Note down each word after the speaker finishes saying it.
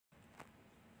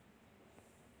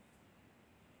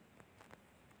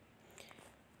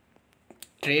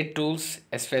Trade tools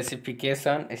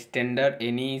specification standard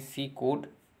NEC code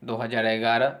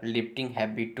 2011 lifting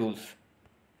heavy tools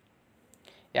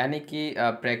यानी कि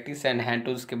practice and hand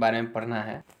tools के बारे में पढ़ना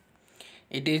है।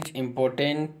 It is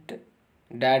important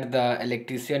that the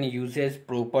electrician usage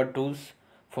proper tools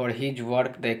for his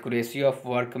work. The accuracy of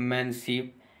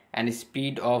workmanship and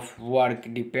speed of work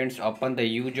depends upon the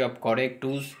use of correct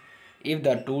tools. If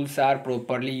the tools are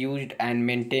properly used and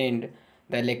maintained,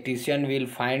 the electrician will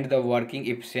find the working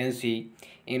efficiency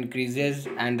increases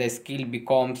and the skill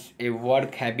becomes a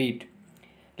work habit.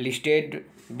 Listed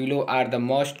below are the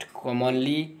most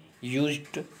commonly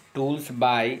used tools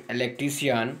by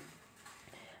electrician.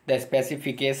 The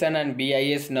specification and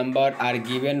BIS number are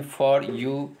given for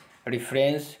you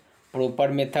reference.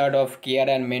 Proper method of care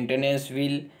and maintenance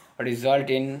will result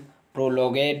in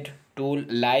prolonged tool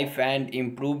life and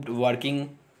improved working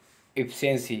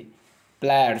efficiency.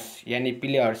 Pliers यानी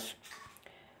pillars,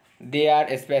 they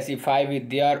are specified with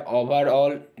their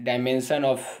overall dimension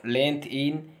of length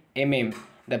in mm.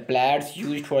 The pliers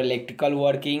used for electrical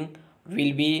working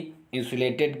will be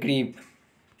insulated grip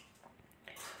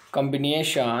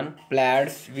combination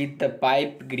pliers with the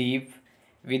pipe grip,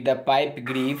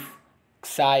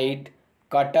 side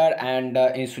cutter and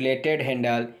insulated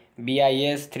handle.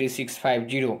 BIS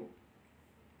 3650.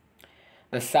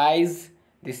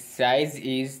 This size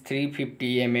is 350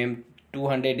 mm,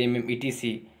 200 mm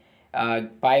etc.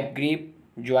 Pipe grip,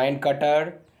 joint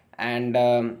cutter and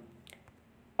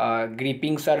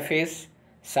gripping surface,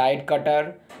 side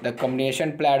cutter, the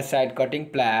combination plier, side cutting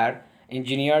plier,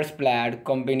 engineer's plier,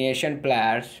 combination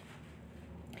pliers.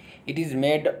 It is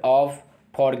made of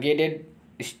corrugated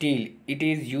steel. It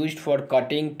is used for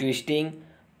cutting, twisting,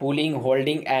 pulling,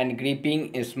 holding and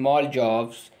gripping small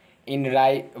jobs in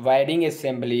wiring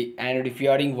assembly and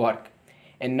repairing work.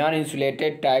 A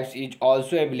non-insulated types is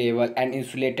also available and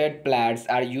insulated pliers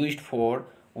are used for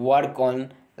work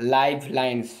on live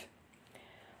lines.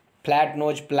 Flat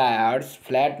nose pliers,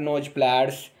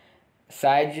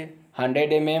 size 100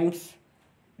 mm,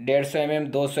 150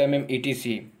 mm, 200 mm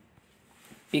etc.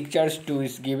 Pictures 2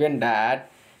 is given that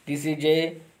this is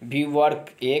a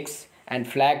V-work X and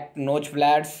flat nose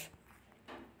pliers.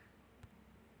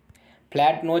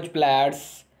 Flat nose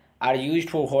pliers are used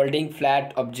for holding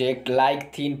flat object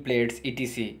like thin plates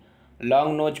etc.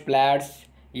 Long nose pliers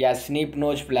या snip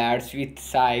nose pliers with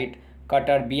side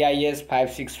cutter BIS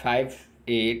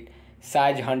 5658,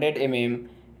 size 100 mm,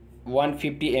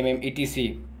 150 mm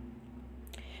etc.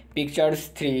 Pictures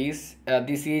 3,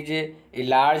 this is a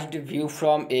enlarged view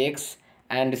from X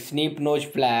and snip nose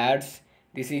pliers.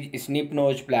 This is snip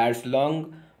nose pliers.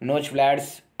 Long nose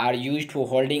pliers are used for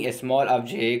holding a small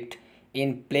object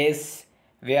in place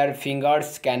where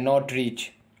fingers cannot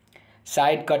reach.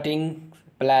 Side cutting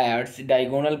pliers,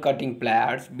 diagonal cutting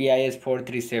pliers, BIS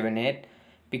 4378.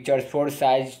 Pictures 4,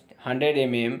 size 100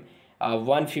 mm,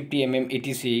 150 mm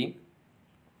etc.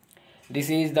 This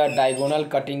is the diagonal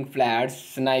cutting pliers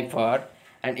sniper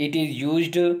and it is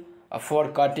used for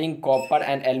cutting copper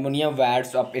and aluminium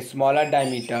wires of a smaller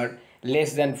diameter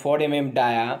less than 4 mm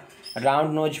dia.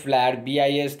 Round nose plier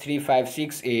BIS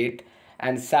 3568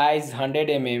 and size 100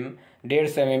 mm,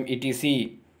 150 mm etc.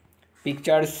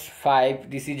 Pictures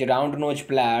 5, this is round nose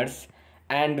pliers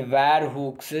and wire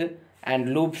hooks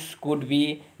and loops could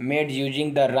be made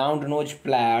using the round nose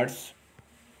pliers.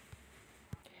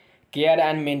 Care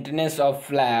and maintenance of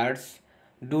pliers.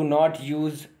 Do not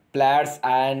use pliers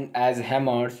as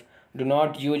hammers. Do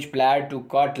not use pliers to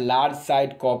cut large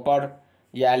side copper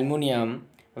or aluminium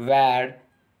wire,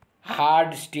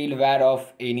 hard steel wire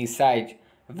of any size.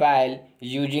 While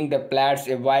using the pliers,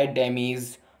 avoid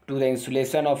damage to the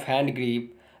insulation of hand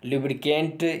grip,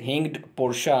 lubricant hinged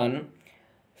portion.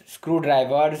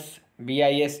 Screwdrivers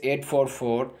BIS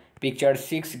 844. Picture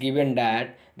 6 given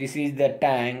that this is the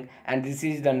tang and this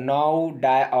is the norm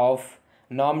die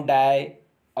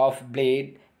of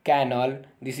blade canal.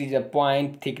 This is a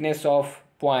point, thickness of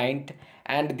point,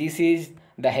 and this is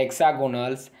the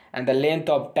hexagonals and the length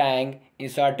of tang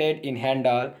inserted in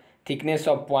handle, thickness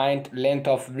of point, length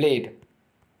of blade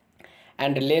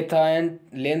and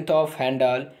length of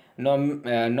handle.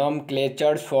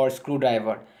 Nomenclatures for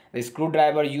screwdriver. The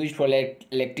screwdriver used for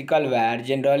electrical wire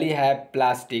generally have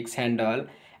plastics handle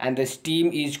and the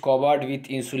stem is covered with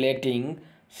insulating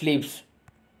slips.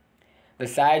 The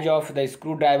size of the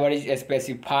screwdriver is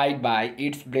specified by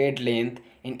its blade length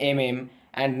in mm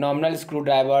and nominal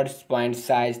screwdriver's point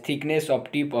size, thickness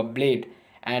of tip of blade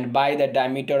and by the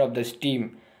diameter of the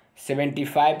stem.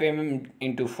 75 mm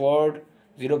into 4,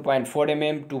 0.4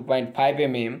 mm, 2.5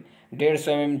 mm, 150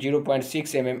 mm,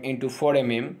 0.6 mm into 4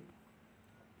 mm.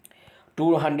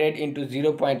 200 into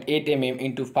 0.8 mm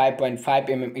into 5.5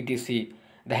 mm etc.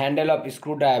 The handle of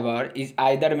screwdriver is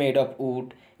either made of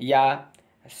wood या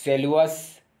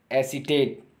cellulose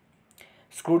acetate.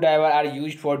 Screwdrivers are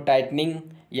used for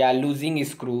tightening या loosening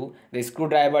screw. The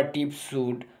screwdriver tip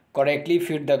should correctly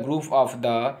fit the groove of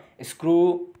the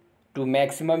screw to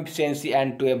maximum efficiency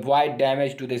and to avoid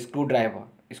damage to the screw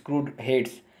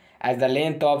heads, as the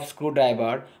length of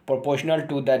screwdriver proportional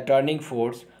to the turning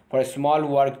force. For small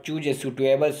work, choose a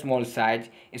suitable small size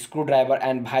screwdriver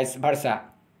and vice versa.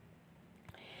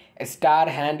 A star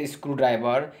hand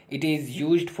screwdriver. It is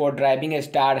used for driving a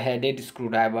star headed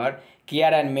screwdriver.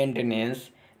 Care and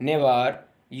maintenance. Never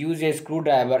use a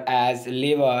screwdriver as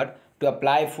lever to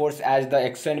apply force, as the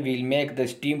action will make the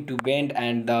stem to bend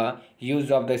and the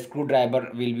use of the screwdriver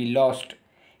will be lost.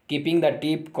 Keeping the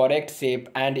tip correct shape,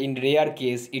 and in rare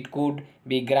case it could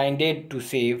be grinded to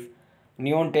save.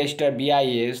 Neon tester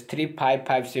BIS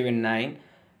 35579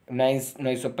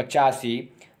 1985.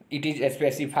 It is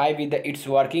specified with its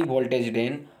working voltage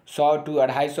range 100 to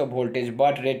 250 voltage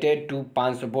but rated to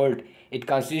 500 volt. It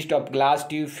consists of glass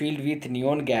tube filled with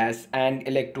neon gas and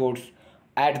electrodes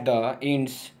at the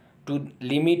ends to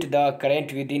limit the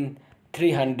current within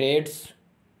 300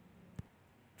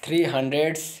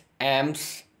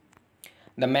 amps.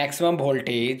 The maximum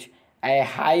voltage, a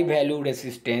high value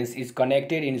resistance, is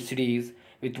connected in series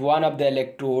with one of the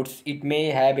electrodes. It may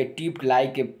have a tip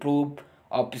like a probe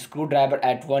of screwdriver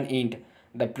at one end.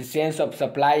 The presence of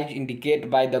supply is indicated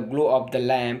by the glow of the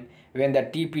lamp when the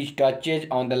tip is touched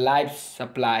on the light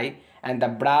supply and the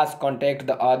brass contact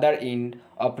the other end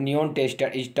of neon tester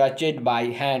is touched by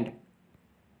hand.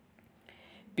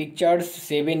 Picture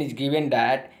 7 is given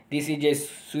that this is a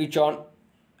switch on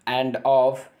and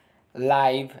off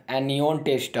live and neon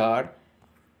tester,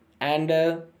 and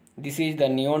this is the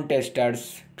neon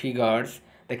testers figures.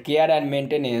 The care and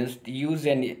maintenance.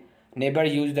 Never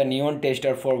use the neon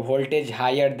tester for voltage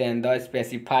higher than the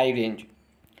specified range.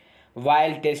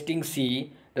 While testing,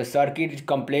 see the circuit is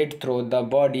complete through the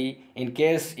body. In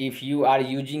case if you are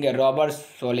using a rubber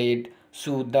solid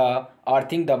shoe, the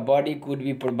earthing the body could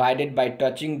be provided by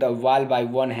touching the wall by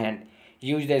one hand.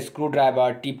 Use the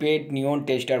screwdriver tipped neon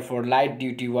tester for light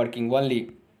duty working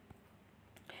only.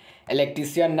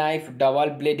 Electrician knife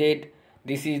double bladed.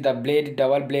 This is the blade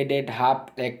double bladed half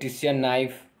electrician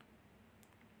knife.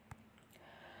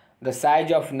 The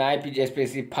size of knife is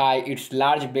specified. Its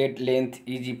large blade length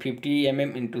is 50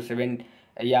 mm into 7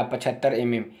 या 75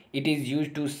 mm. It is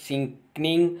used to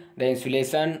sinking the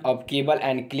insulation of cable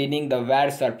and cleaning the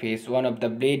wire surface. One of the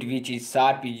blade which is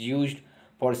sharp is used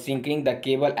for sinking the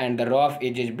cable, and the rough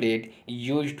edges blade is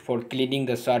used for cleaning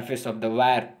the surface of the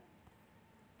wire.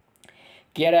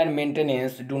 Care and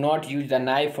maintenance. Do not use the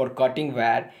knife for cutting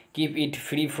wire. Keep it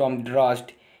free from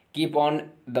rust. Keep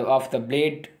on of the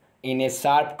blade in a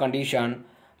sharp condition.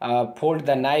 Fold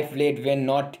the knife blade when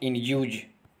not in use.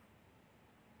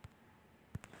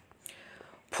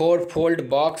 4-fold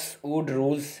box wood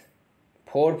rules.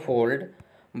 4-fold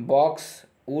box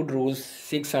wood rules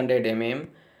 600 mm.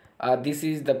 This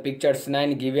is the pictures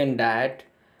 9 given that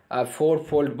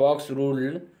 4-fold box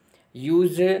rule.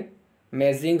 Use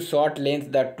measuring short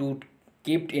length that to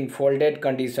keep in folded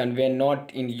condition when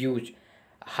not in use.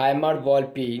 Hammer ball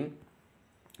pin.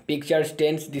 Pictures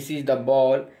 10. This is the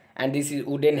ball and this is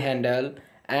wooden handle,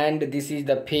 and this is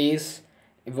the face.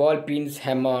 Ball pins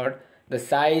hammer. The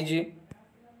size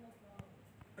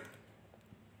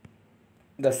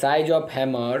of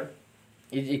hammer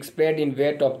is expressed in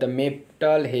weight of the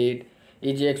metal head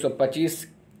is 125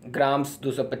 grams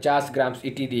 250 grams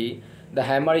etc. The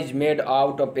hammer is made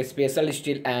out of a special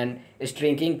steel and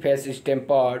striking face is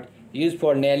tempered, used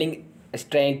for nailing,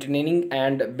 strengthening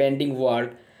and bending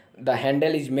work. The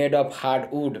handle is made of hard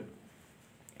wood.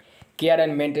 Care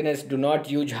and maintenance. Do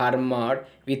not use hammer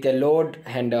with a load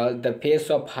handle. The face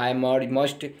of hammer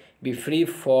must be free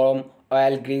from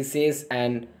oil, greases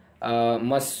and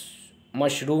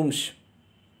mushrooms.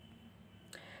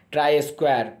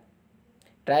 Tri-square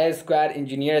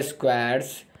engineer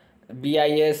squares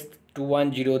BIS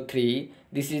 2103.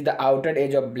 This is the outer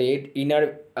edge of blade,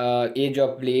 inner edge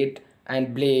of blade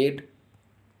and blade.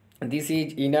 This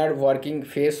is inner working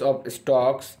face of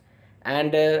stocks,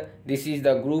 and this is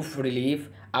the groove relief,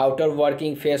 outer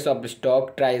working face of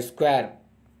stock. Tri-square.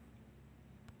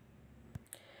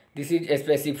 This is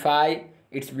specify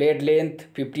its blade length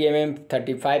 50 mm,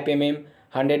 35 mm,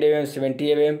 100 mm, 70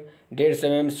 mm, 150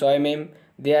 mm, 100 mm.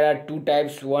 There are two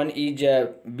types. One is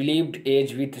believed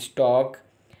edge with stock,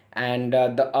 and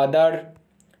the other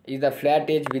is the flat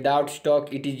edge without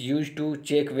stock. It is used to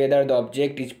check whether the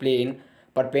object is plane.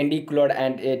 perpendicular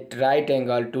and at right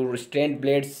angle to straight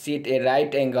blades sit at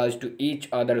right angles to each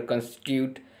other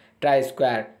constitute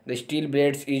tri-square. The steel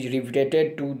blades is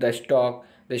riveted to the stock.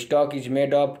 The stock is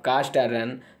made of cast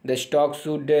iron. The stock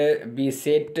should be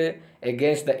set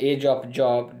against the edge of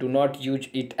job. Do not use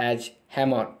it as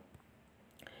hammer.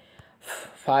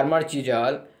 Farmer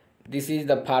chisel. This is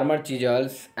the farmer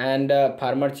chisels and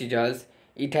farmer chisels.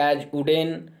 It has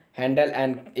wooden handle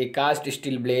and a cast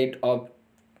steel blade of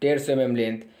 10 mm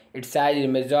length. Its size is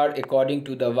measured according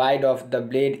to the width of the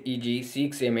blade, e.g.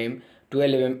 6 mm,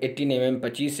 12 mm, 18 mm,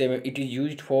 25 mm. It is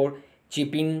used for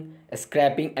chipping,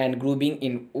 scraping and grooving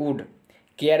in wood.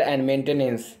 Care and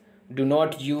maintenance. Do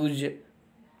not use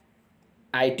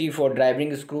IT for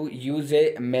driving screw. Use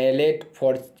a mallet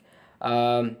for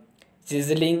um,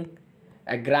 chiseling,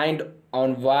 a grind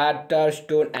on water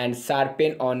stone and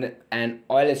sharpen on an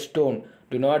oil stone.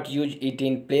 Do not use it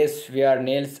in place where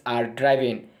nails are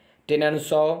driven. Tenon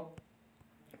saw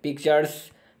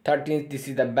pictures 13. This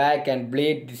is the back and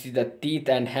blade. This is the teeth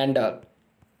and handle.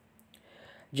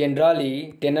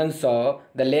 Generally, tenon saw,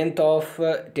 the length of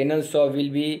tenon saw will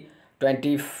be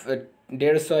 20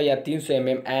 150 या 300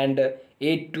 mm and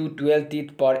 8 to 12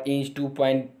 teeth per inch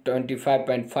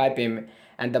 2.25.5 mm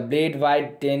and the blade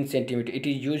wide 10 cm. It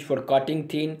is used for cutting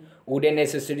thin wooden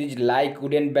accessories like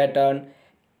wooden batten,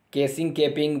 casing,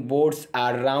 capping boards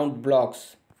or round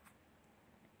blocks.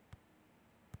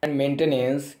 And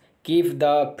maintenance. Keep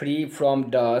the free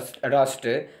from rust.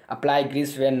 Apply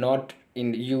grease when not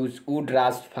in use. Wood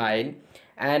rasp file,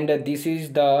 and this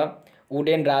is the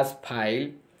wooden rasp file.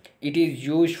 It is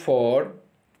used for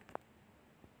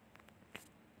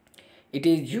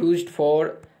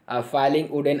filing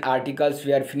wooden articles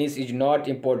where finish is not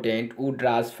important. Wood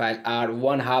rasp file are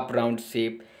 1/2 round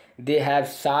shape. They have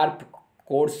sharp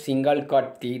coarse single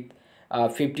cut teeth.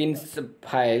 15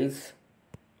 files.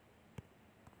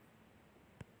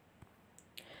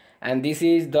 And this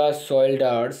is the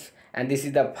shoulders, and this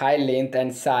is the file length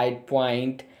and side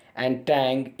point and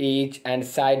tang edge and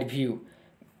side view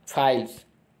files.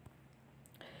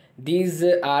 These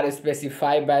are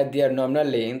specified by their nominal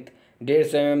length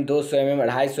 150 mm, 200 mm,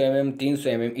 250 mm,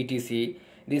 300 mm, etc.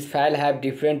 These files have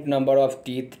different number of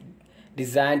teeth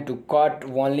designed to cut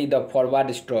only the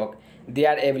forward stroke. They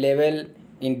are available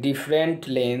in different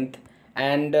length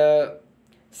and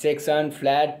section,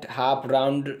 flat, half,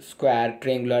 round, square,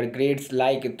 triangular, grades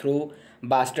like through,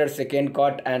 bastard, second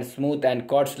cut and smooth, and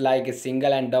cuts like a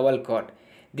single and double cut.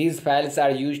 These files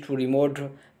are used to remove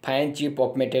fine chip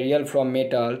of material from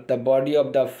metal. The body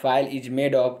of the file is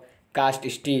made of cast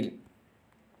steel.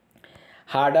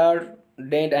 Harder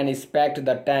dent and inspect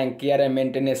the tank. Care and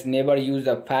maintenance. Never use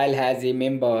the file as a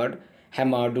membered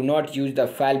hammer. Do not use the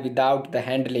file without the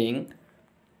handling.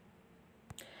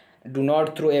 Do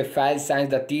not throw a file since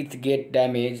the teeth get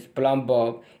damaged. Plumb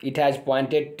bob. It has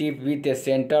pointed tip with a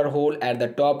center hole at the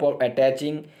top of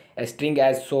attaching a string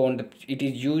as shown. It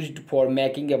is used for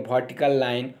making a vertical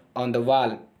line on the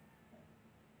wall.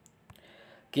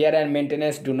 Care and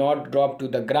maintenance. Do not drop to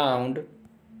the ground.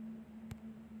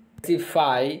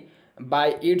 Specify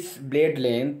by its blade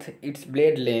length 50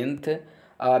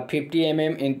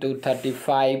 mm into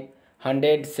 35,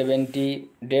 170,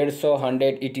 150,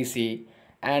 100 etc.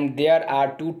 And there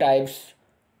are two types,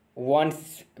 one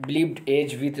blipped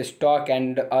edge with stock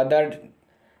and other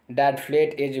that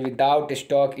flat edge without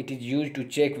stock. It is used to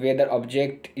check whether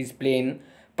object is plane,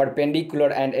 perpendicular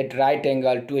and at right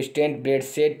angle. Two straight blades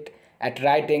set at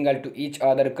right angle to each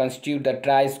other constitute the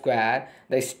tri-square.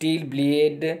 The steel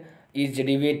blade is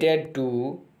riveted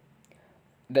to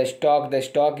the stock. The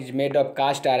stock is made of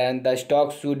cast iron. The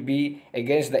stock should be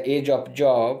against the edge of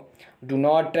job. Do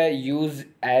not use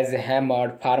as a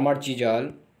hammer. Farmer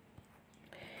chisel.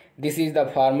 This is the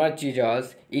farmer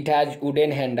chisels. It has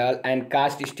wooden handle and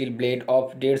cast steel blade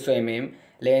of 150 mm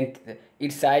length.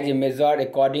 Its size is measured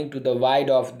according to the width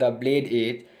of the blade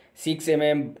edge 6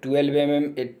 mm, 12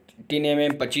 mm, 18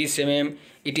 mm, 25 mm.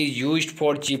 It is used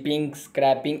for chipping,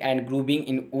 scraping and grooving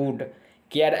in wood.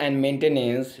 Care and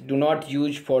maintenance. Do not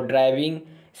use for driving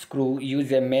screw.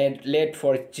 Use a mallet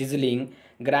for chiseling.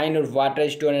 Grind water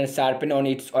stone and sharpen on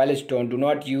its oil stone. Do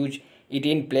not use it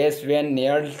in place when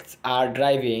nails are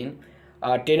driving.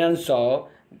 Tenon saw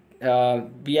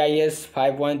BIS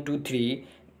 5.23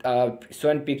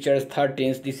 shown pictures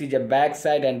 13. This is a back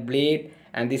side and blade,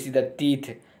 and this is the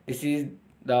teeth. This is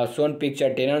the shown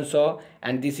picture tenon saw,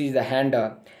 and this is the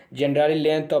handle. Generally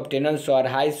length of tenon saw or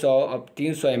high saw of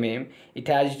 300 mm. It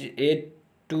has 8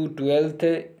 to 12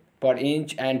 per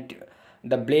inch and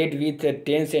the blade with 10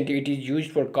 cm. It is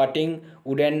used for cutting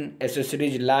wooden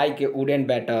accessories like a wooden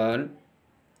batten,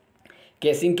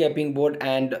 casing, capping board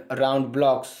and round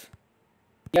blocks.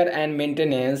 Care and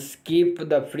maintenance: keep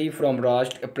the free from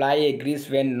rust, apply a grease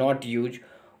when not used.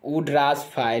 Wood rash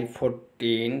file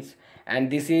 14,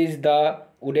 and this is the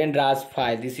wooden rash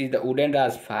file. This is the wooden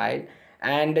rash file,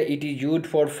 and it is used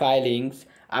for filings.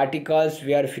 Articles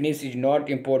where finish is not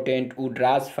important. Wood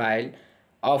rash file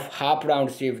of half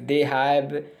round shape. They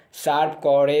have sharp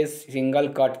corners, single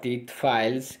cut teeth.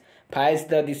 Files,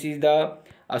 this is the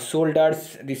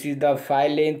shoulders, this is the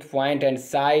file length, point and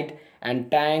side, and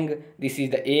tang, this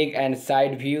is the egg and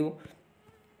side view.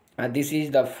 This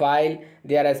is the file.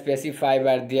 They are specified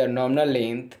by their nominal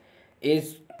length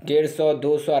is 150,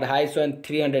 200, 250 and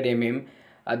 300 mm.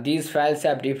 These files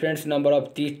have different number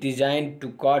of teeth designed to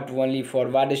cut only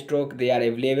forward stroke. They are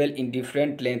available in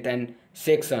different length and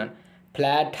section: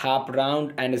 flat, half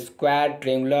round and square,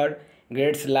 triangular.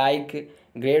 Grades like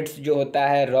grades जो होता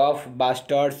है rough,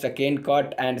 bastard, second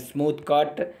cut and smooth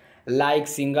cut, like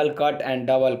single cut and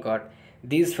double cut.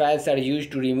 These files are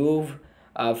used to remove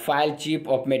file chip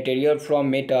of material from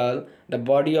metal. The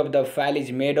body of the file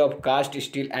is made of cast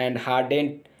steel and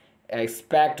hardened.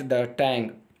 Expect the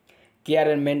tang.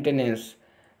 Care and maintenance: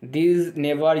 these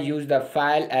never use the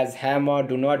file as hammer.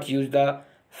 Do not use the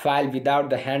file without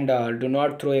the handle. Do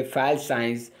not throw a file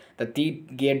size. The teeth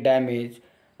get damaged.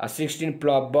 A 16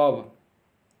 plop bob.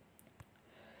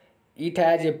 It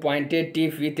has a pointed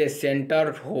tip with a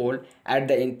center hole at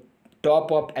the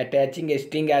top of attaching a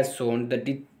string as shown.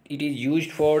 It is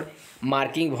used for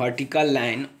marking vertical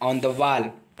line on the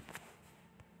wall.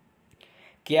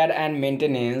 Care and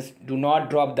maintenance: do not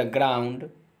drop the ground.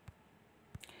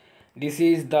 This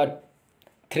is the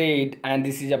thread and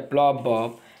this is a plop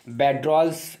bob.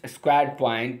 Bedrolls square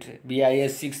point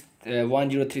BIS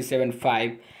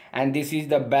 610375, and this is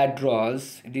the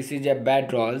bedrolls. This is a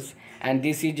bedrolls and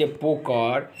this is a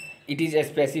poker. It is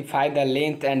specified the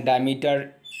length and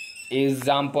diameter.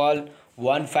 Example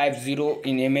 150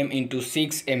 in mm into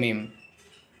 6 mm.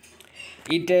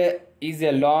 It is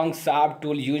a long sharp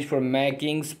tool used for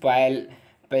making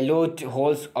pilot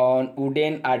holes on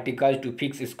wooden articles to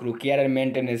fix screw. Care and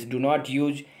maintenance: do not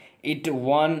use it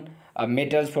on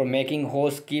metals for making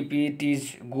holes. Keep it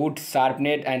is good,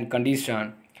 sharpened and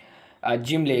condition.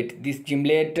 Gimlet. This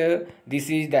gimlet, this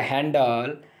is the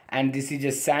handle and this is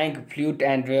a shank, flute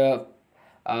and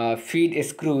feed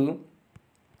screw.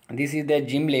 This is the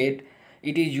gimlet.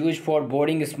 It is used for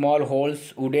boring small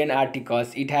holes wooden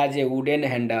articles. It has a wooden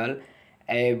handle,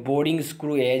 a boring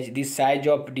screw edge. This size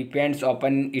of depends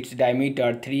upon its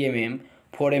diameter: 3 mm,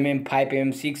 4 mm, 5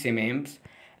 mm, 6 mm.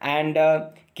 And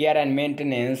care and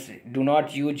maintenance: do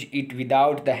not use it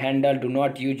without the handle. Do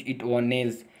not use it on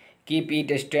nails. Keep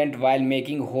it straight while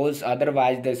making holes,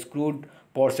 otherwise the screwed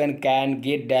portion can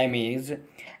get damaged.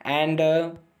 And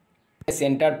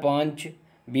center punch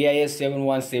BIS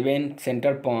 717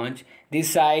 center punch. This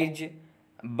size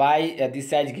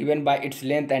given by its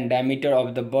length and diameter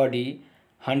of the body: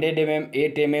 100 mm,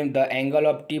 8 mm. The angle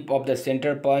of tip of the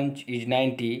center punch is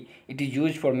 90. It is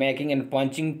used for making and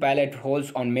punching pallet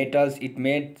holes on metals. It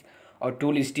made a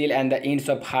tool steel and the ends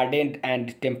of hardened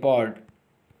and tempered.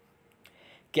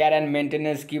 Care and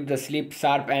maintenance: keep the slip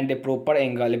sharp and a proper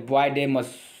angle. Avoid a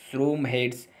mushroom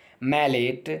heads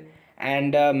mallet.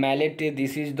 And mallet,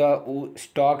 this is the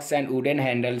stocks and wooden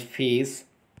handles face.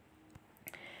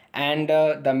 And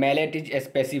the mallet is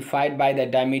specified by the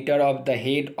diameter of the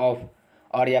head of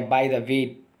or by the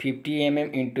weight: 50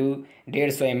 mm into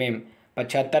 150 mm,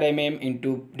 75 mm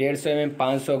into 150 mm,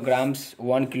 500 grams,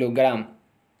 1 kilogram.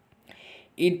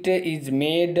 It is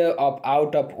made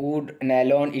out of wood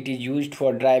nylon. It is used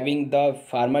for driving the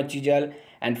farmer chisel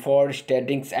and for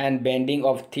steadings and bending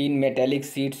of thin metallic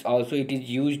sheets. Also, it is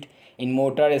used in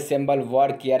motor assemble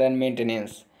work. Care and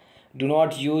maintenance: do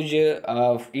not use it.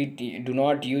 Do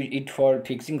not use it for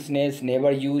fixing snails.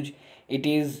 Never use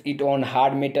it on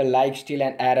hard metal like steel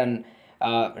and iron.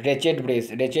 Ratchet brace.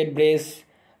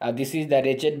 This is the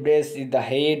ratchet brace is the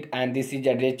head, and this is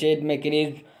a ratchet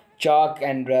mechanism. Chalk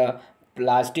and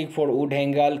plastic for wood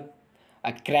handle,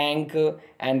 a crank,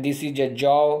 and this is a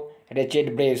jaw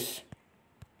ratchet brace.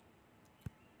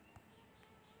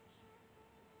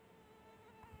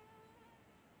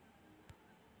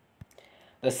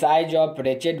 The size of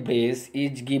ratchet brace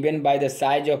is given by the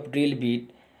size of drill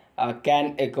bit.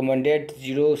 Can accommodate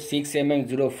 0.6 mm,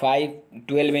 0.5,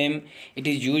 12 mm. It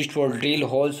is used for drill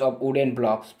holes of wooden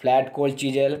blocks. Flat cold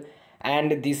chisel,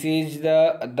 and this is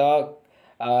the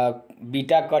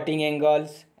beta cutting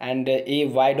angles and a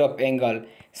wide of angle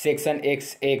section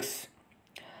XX.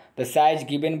 The size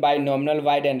given by nominal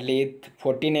wide and length: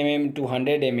 14 mm to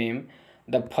 100 mm.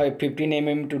 The 15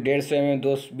 mm to 150 mm,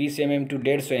 those 20 mm to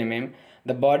 150 mm.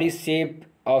 The body shape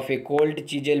of a cold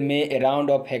chisel may round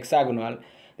of hexagonal.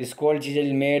 This cold chisel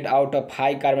is made out of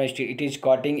high carbon steel. It is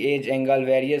cutting edge angle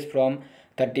varies from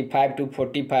 35 to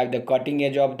 45. The cutting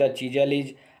edge of the chisel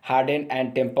is hardened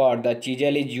and tempered. The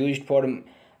chisel is used for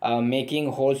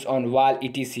making holes on wall,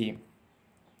 etc.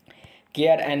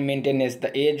 Care and maintenance.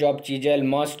 The edge of chisel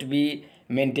must be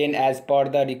maintained as per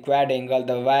the required angle.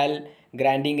 The while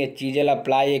grinding a chisel,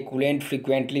 apply a coolant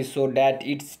frequently so that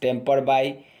its temper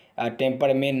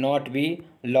may not be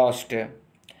lost.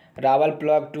 Ravel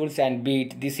plug tools and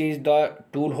bit. This is the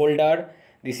tool holder.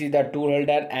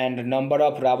 And number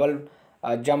of ravel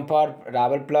jumper,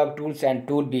 ravel plug tools and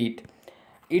tool bit.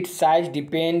 Its size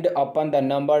depend upon the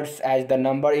numbers as the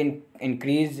number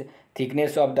increase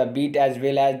thickness of the bit as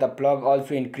well as the plug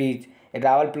also increase. A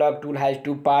ravel plug tool has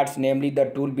two parts, namely the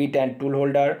tool bit and tool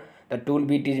holder. The tool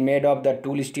bit is made of the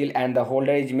tool steel and the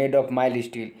holder is made of mild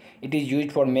steel. It is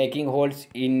used for making holes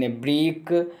in brick,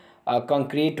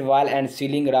 concrete wall and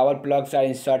ceiling. Ravel plugs are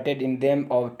inserted in them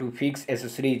to fix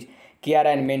accessories. Care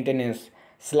and maintenance.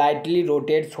 Slightly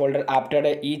rotates holder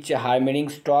after each hammering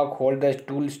stroke. Hold the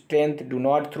tool strength. Do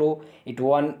not throw it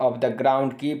one of the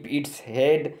ground. Keep its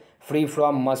head free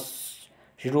from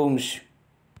mushrooms.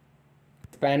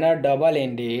 Spanner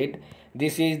double-ended.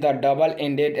 This is the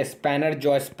double-ended spanner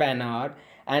jaw spanner,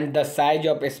 and the size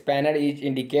of a spanner is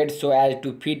indicated so as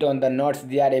to fit on the knots.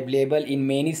 They are available in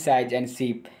many size and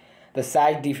shape. The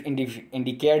size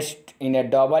indicates in a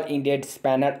double-ended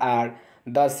spanner are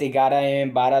 10,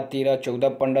 11 mm, 12,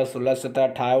 13, 14, 15, 16,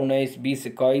 17, 18,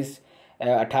 19, 20,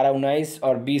 21, 18, 19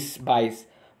 or 20, 22.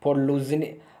 For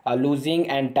losing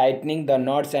and tightening the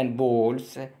nuts and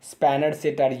bolts, spanner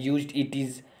set are used. It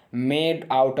is made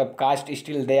out of cast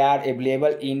steel. They are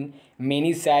available in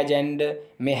many size and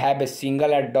may have a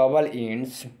single or double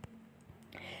ends.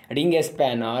 Ring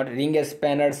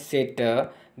spanner set.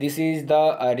 This is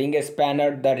the ring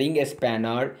spanner. The ring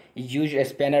spanner is used a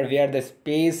spanner where the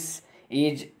space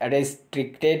is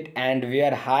restricted and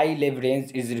where high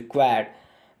leverage is required.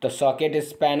 The socket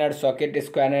spanner,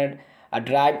 a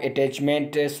drive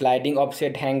attachment, sliding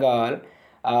offset hanger,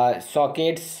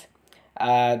 sockets.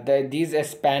 These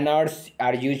spanners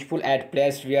are useful at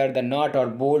place where the nut or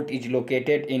bolt is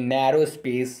located in narrow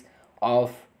space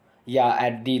of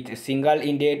at the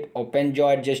single-ended open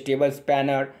jaw adjustable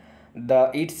spanner.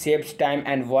 It saves time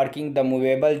and working. The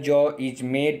movable jaw is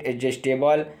made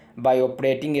adjustable by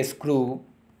operating a screw.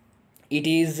 It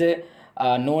is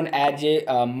known as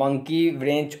a monkey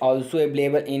wrench, also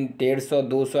available in 150,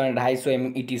 200 and 250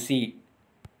 mm etc.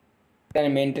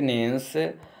 And maintenance.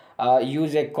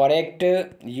 Use a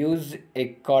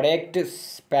correct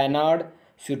spanner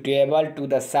suitable to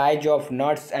the size of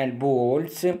nuts and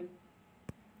bolts.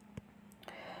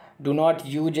 Do not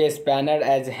use a spanner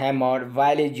as hammer.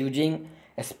 While using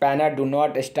a spanner, do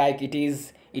not strike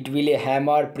it will a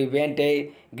hammer. Prevent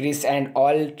a grease and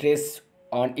oil trace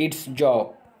on its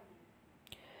jaw.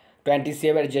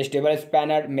 27 adjustable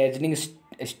spanner. Measuring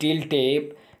steel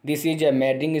tape. This is a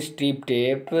measuring strip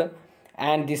tape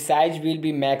and the size will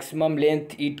be maximum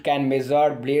length. It can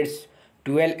measure blades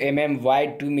 12 mm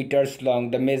wide, 2 meters long.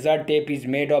 The measure tape is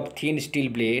made of thin steel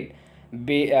blade,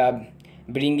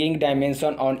 bringing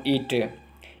dimension on it.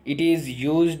 It is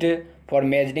used for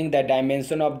measuring the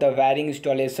dimension of the wiring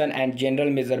installation and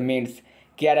general measurements.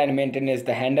 Care and maintenance.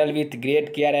 The handle with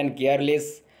great care and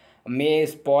careless may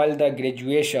spoil the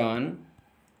graduation.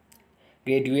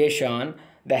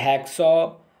 The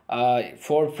hacksaw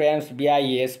 4 frames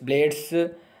BIS blades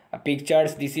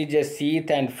pictures. This is a sheath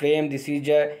and frame. This is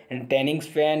a retaining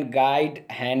fan, guide,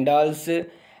 handles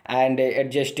and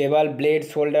adjustable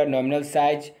blades holder. Nominal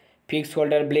size, fixed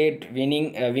holder blade,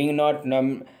 wing knot,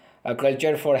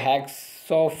 culture for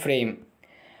hacksaw frame.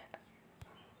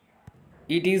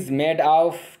 It is made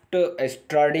of a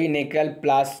sturdy nickel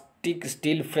plastic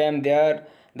steel frame.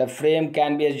 The frame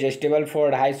can be adjustable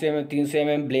for 250 mm,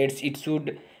 300 mm blades. It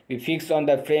should be fixed on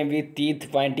the frame with teeth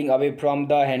pointing away from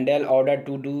the handle. Order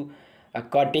to do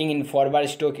cutting in forward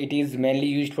stroke. It is mainly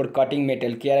used for cutting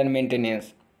metal. Care and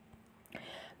maintenance.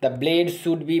 The blade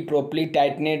should be properly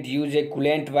tightened. Use a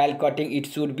coolant while cutting. It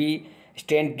should be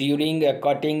strained during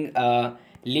cutting.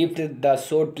 Lift the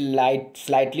saw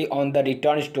slightly on the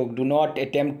return stroke. Do not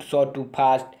attempt saw too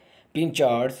fast.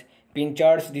 Pinchers.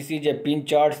 This is a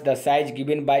pinchers. The size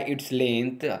given by its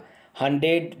length.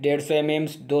 100, 150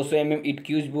 mm, 200 mm.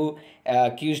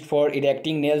 It used for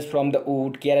erecting nails from the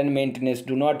wood. Care and maintenance.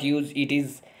 Do not use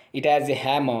it as a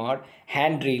hammer.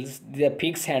 Hand drills, the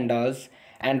fixed handles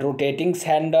and rotating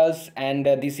handles, and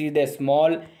this is the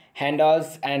small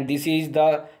handles, and this is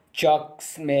the chuck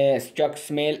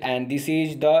smell, and this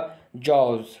is the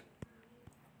jaws.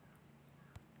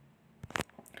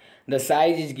 The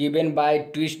size is given by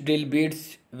twist drill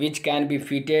bits which can be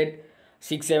fitted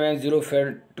 6 mm, 0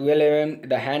 for 12 mm.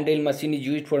 The hand drill machine is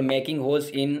used for making holes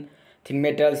in thin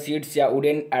metal sheets or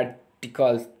wooden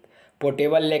articles.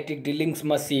 Portable electric drilling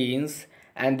machines,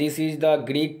 and this is the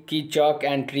Greek key chock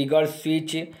and trigger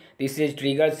switch. This is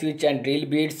trigger switch and drill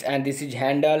bits, and this is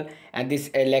handle, and this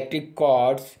electric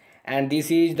cords, and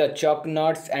this is the chock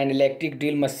nuts and electric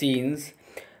drill machines.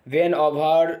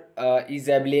 Whenever is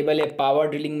available, a power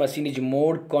drilling machine is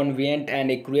more convenient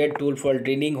and accurate tool for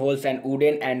drilling holes and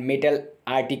wooden and metal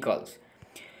articles.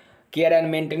 Care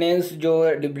and maintenance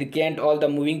जो lubricant all the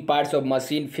moving parts of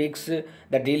machine, fix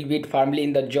the drill bit firmly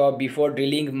in the job before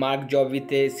drilling, mark job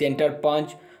with a center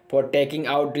punch. For taking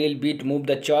out drill bit, move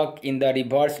the chock in the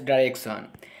reverse direction,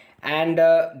 and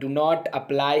do not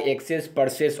apply excess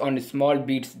pulses on small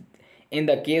bits. In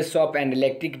the case of an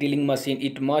electric drilling machine,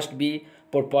 it must be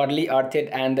properly earthed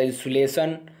and the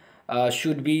insulation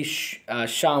should be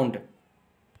sound.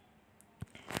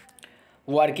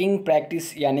 Working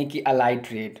practice यानी कि allied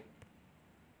trade.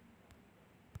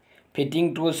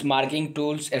 Fitting tools, marking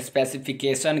tools,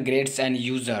 specification, grades and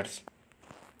users.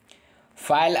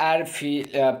 File are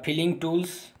filling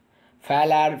tools.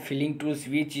 File are filling tools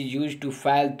which is used to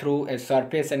file through a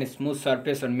surface and a smooth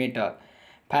surface on metal.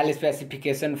 File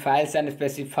specification, files and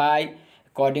specify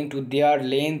according to their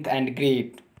length and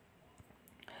grade.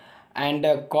 And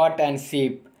cut and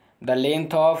shape. The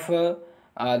length of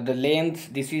the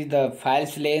length, this is the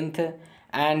file's length,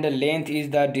 and the length is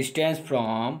the distance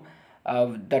from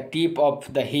the tip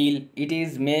of the heel. It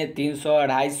is में 300,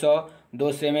 250,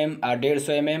 200 mm,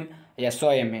 150 mm या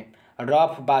 100 mm.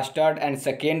 Rough, bastard and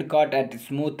second cut at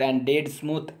smooth and dead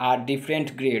smooth are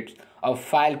different grades of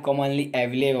file commonly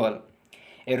available.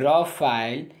 A rough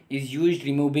file is used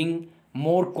removing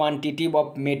more quantity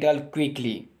of metal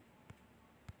quickly.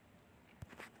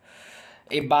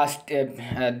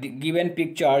 Given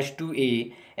pictures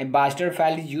 2a, a bastard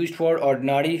file is used for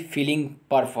ordinary filling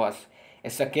purpose. A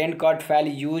second cut file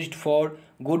is used for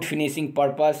good finishing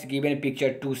purpose, given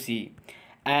picture 2c.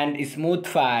 And smooth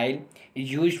file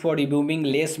is used for removing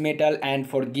less metal and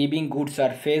for giving good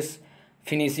surface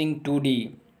finishing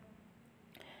 2d.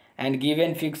 And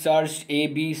given pictures a,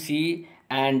 b, c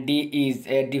and d is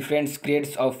a different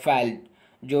grades of file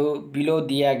जो below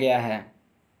दिया गया है.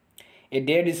 A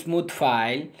dead smooth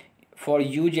file for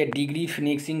use a degree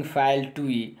finishing file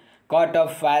 2e. Cut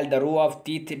of file, the row of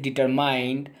teeth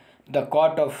determined the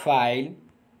cut of file.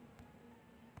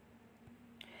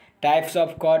 Types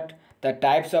of cut. The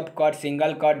types of cut,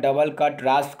 single cut, double cut,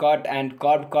 rasp cut and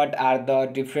curved cut are the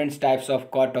different types of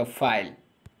cut of file.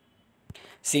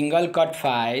 Single cut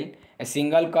file. A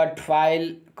single cut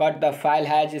the file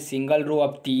has a single row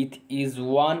of teeth is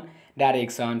one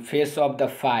direction face of the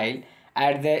file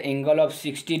at the angle of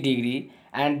 60 degree,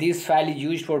 and this file is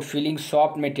used for filling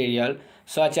soft material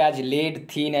such as lead,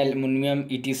 thin aluminum,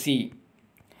 etc.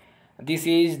 This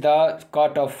is the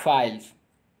cut of files.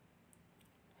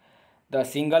 The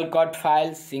single cut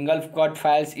files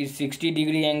is 60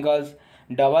 degree angles.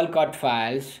 Double cut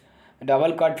files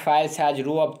has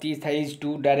row of teeth is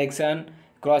two direction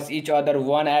cross each other,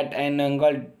 one at an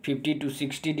angle 50 to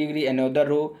 60 degree, another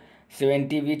row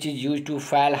 70, which is used to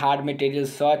file hard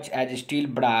materials such as steel,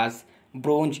 brass,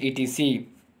 bronze, etc.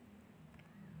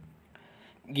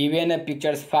 Given a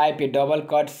pictures 5, a double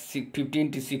cut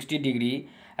 15 to 60 degree.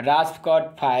 Rasp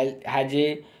cut file has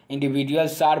a individual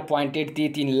sharp pointed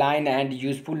teeth in line and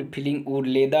useful filling wood,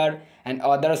 leather and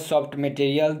other soft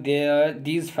material.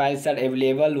 These files are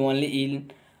available only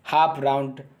in half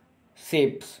round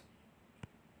shapes.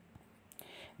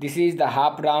 This is the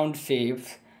half round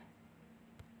shapes.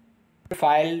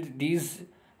 These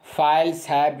files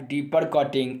have deeper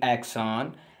cutting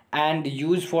action and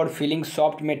used for filling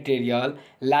soft material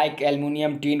like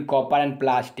aluminum, tin, copper and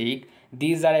plastic.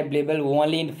 These are available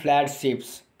only in flat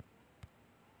shapes.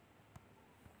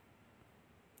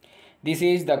 This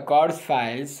is the curved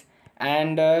files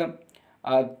and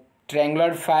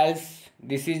triangular files.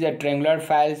 This is the triangular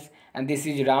files and this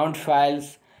is round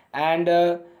files, and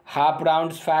half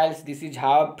round files. This is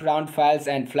half round files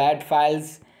and flat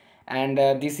files, and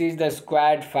this is the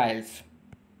squared files.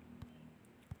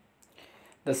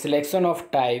 The selection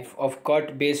of type of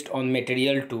cut based on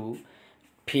material to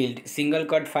filled. Single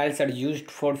cut files are used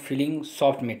for filling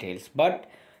soft materials, but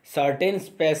certain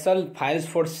special files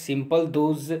for simple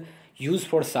those used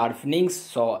for sharpening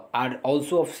so are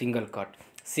also of single cut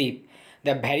shape.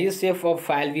 The various shape of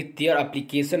file with their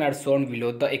application are shown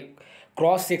below. The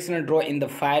cross-sectional draw in the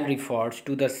file refers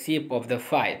to the shape of the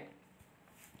file.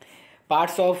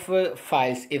 Parts of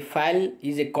files. A file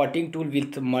is a cutting tool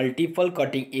with multiple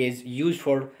cutting edges used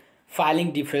for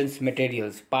filing different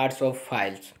materials, parts of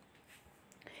files.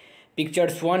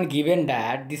 Pictures 1 given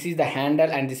that this is the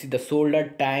handle and this is the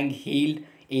shoulder, tang, heel,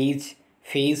 edge,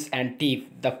 face and tip,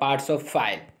 the parts of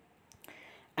file.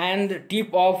 And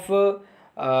tip of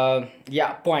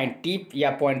point, tip,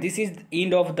 point, this is the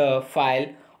end of the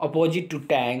file opposite to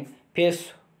tang,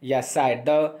 face, side.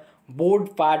 The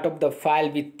board part of the file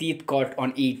with teeth cut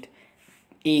on it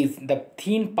is the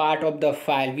thin part of the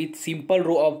file with simple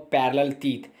row of parallel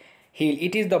teeth. Heel,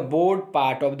 it is the board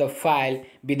part of the file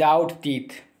without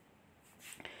teeth.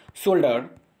 Shoulder,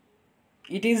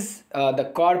 it is the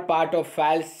core part of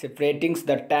file separating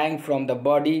the tang from the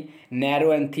body,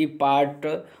 narrow and thick part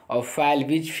of file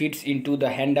which fits into the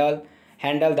handle.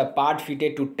 Handle, the part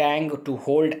fitted to tang to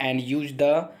hold and use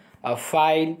the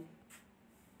file.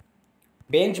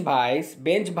 Bench vice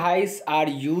are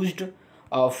used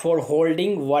for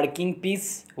holding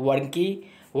workpiece.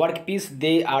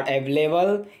 They are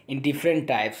available in different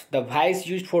types. The vice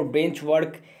used for bench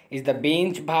work is the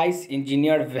bench vice,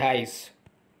 engineer vice.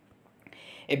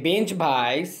 A bench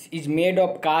vice is made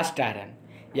of cast iron,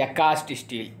 cast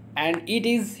steel, and it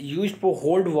is used for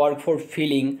hold work for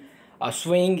filling,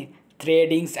 swing,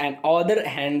 threadings, and other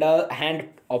hand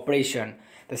operation.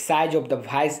 The size of the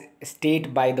vice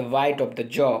stated by the weight of the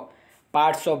jaw.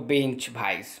 Parts of bench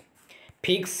vice: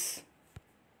 fixed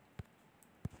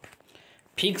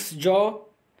jaw,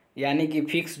 यानी कि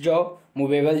fixed jaw,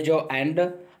 movable jaw,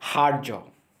 and hard jaw.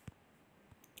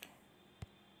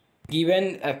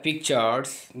 Given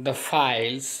pictures, the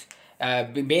files,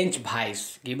 bench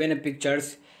vice. Given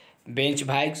pictures, bench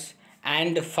vice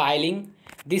and filing.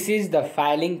 This is the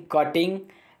filing,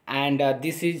 cutting, and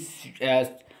this is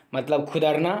मतलब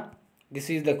खुदरना. This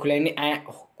is the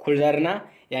खुदरना,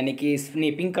 यानी कि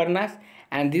snipping करना.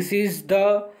 And this is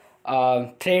the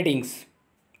threadings.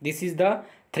 This is the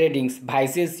threadings,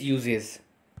 vices uses.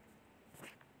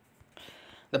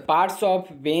 The parts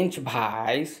of bench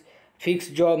vice: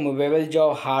 fixed jaw, movable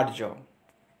jaw, hard jaw.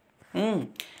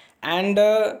 And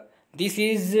this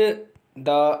is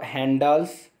the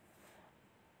handles,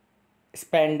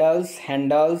 spindles,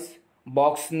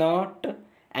 box nut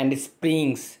and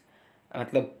springs.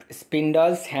 मतलब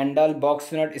spindles, handle,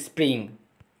 box nut, spring.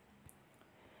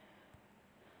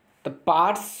 The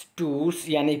parts 2,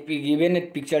 यानी given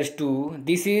pictures 2,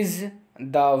 this is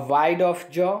the wide of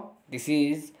jaw, this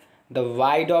is the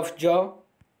wide of jaw,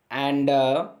 and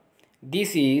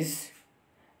this is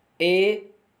a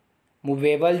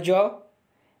movable jaw,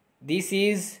 this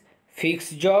is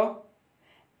fixed jaw,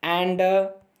 and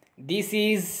this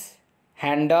is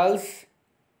handles,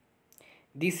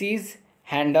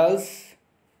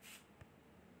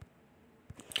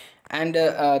 and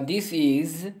this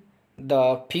is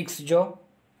the fixed jaw,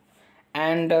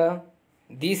 and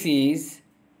this is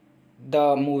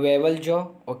the movable jaw,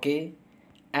 okay,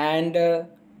 and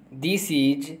this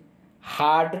is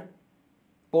hard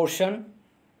portion,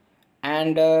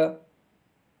 and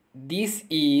this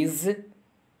is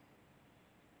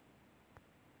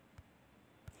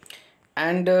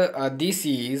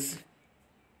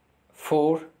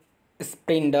for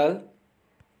spindle,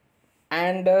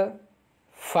 and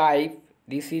 5,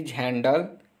 this is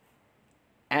handle,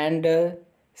 and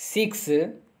 6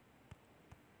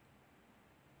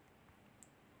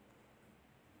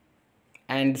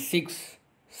 and 6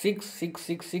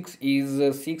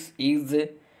 is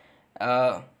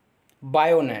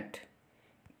bayonet.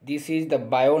 This is the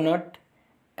bayonet,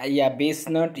 base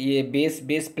nut,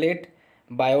 base plate,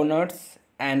 bayonets,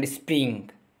 and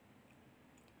springs.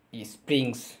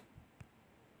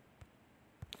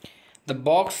 The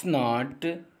box nut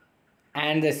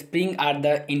and the spring are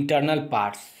the internal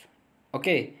parts.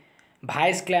 Okay,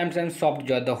 vice clamps and soft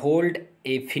jaw. The hold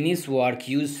a finish work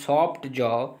use soft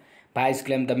jaw vice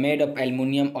clamp, the made of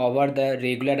aluminium, over the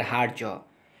regular hard jaw.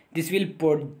 This will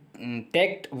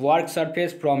protect work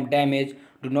surface from damage.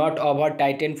 Do not over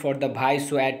tighten for the vice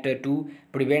so as to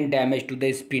prevent damage to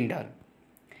the spindle.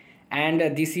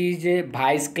 And this is a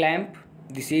vice clamp.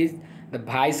 This is the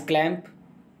vice clamp.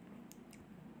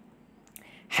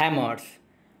 Hammers.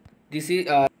 This is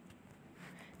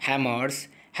hammers.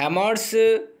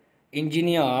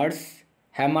 Engineers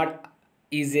hammer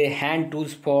is a hand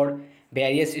tools for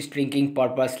various stringing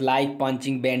purpose like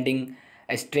punching, bending,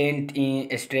 straining,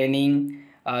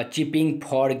 chipping,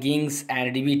 forgings,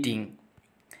 and riveting.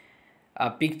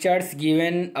 Pictures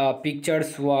given.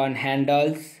 Pictures 1,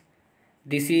 handles.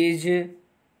 This is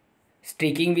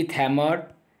sticking with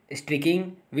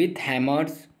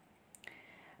hammers.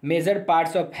 Major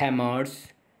parts of hammers: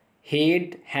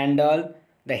 head, handle.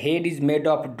 The head is made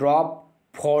of drop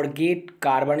forged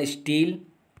carbon steel,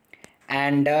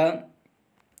 and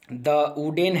The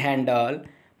wooden handle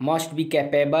must be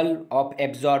capable of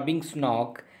absorbing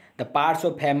shock. The parts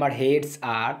of hammer heads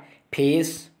are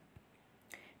face,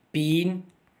 pin,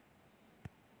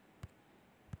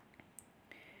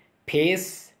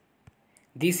 face.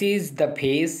 This is the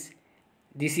face.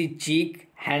 This is cheek,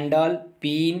 handle,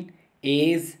 pin,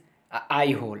 edge,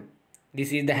 eye hole.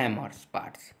 This is the hammer's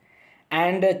parts.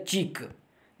 And cheek.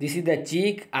 This is the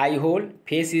cheek, eye hole.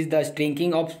 Face is the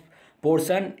shrinking of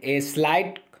portion. A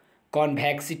slight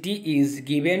convexity is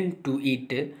given to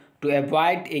it to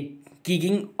avoid a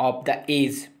kicking of the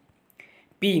edge.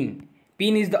 Pin.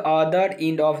 Pin is the other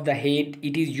end of the head.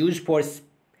 It is used for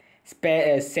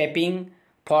shaping,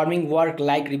 forming work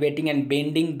like riveting and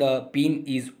bending. The pin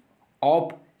is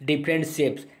of different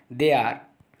shapes. They are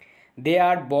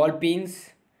ball pins,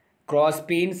 cross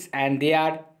pins, and they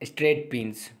are straight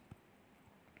pins.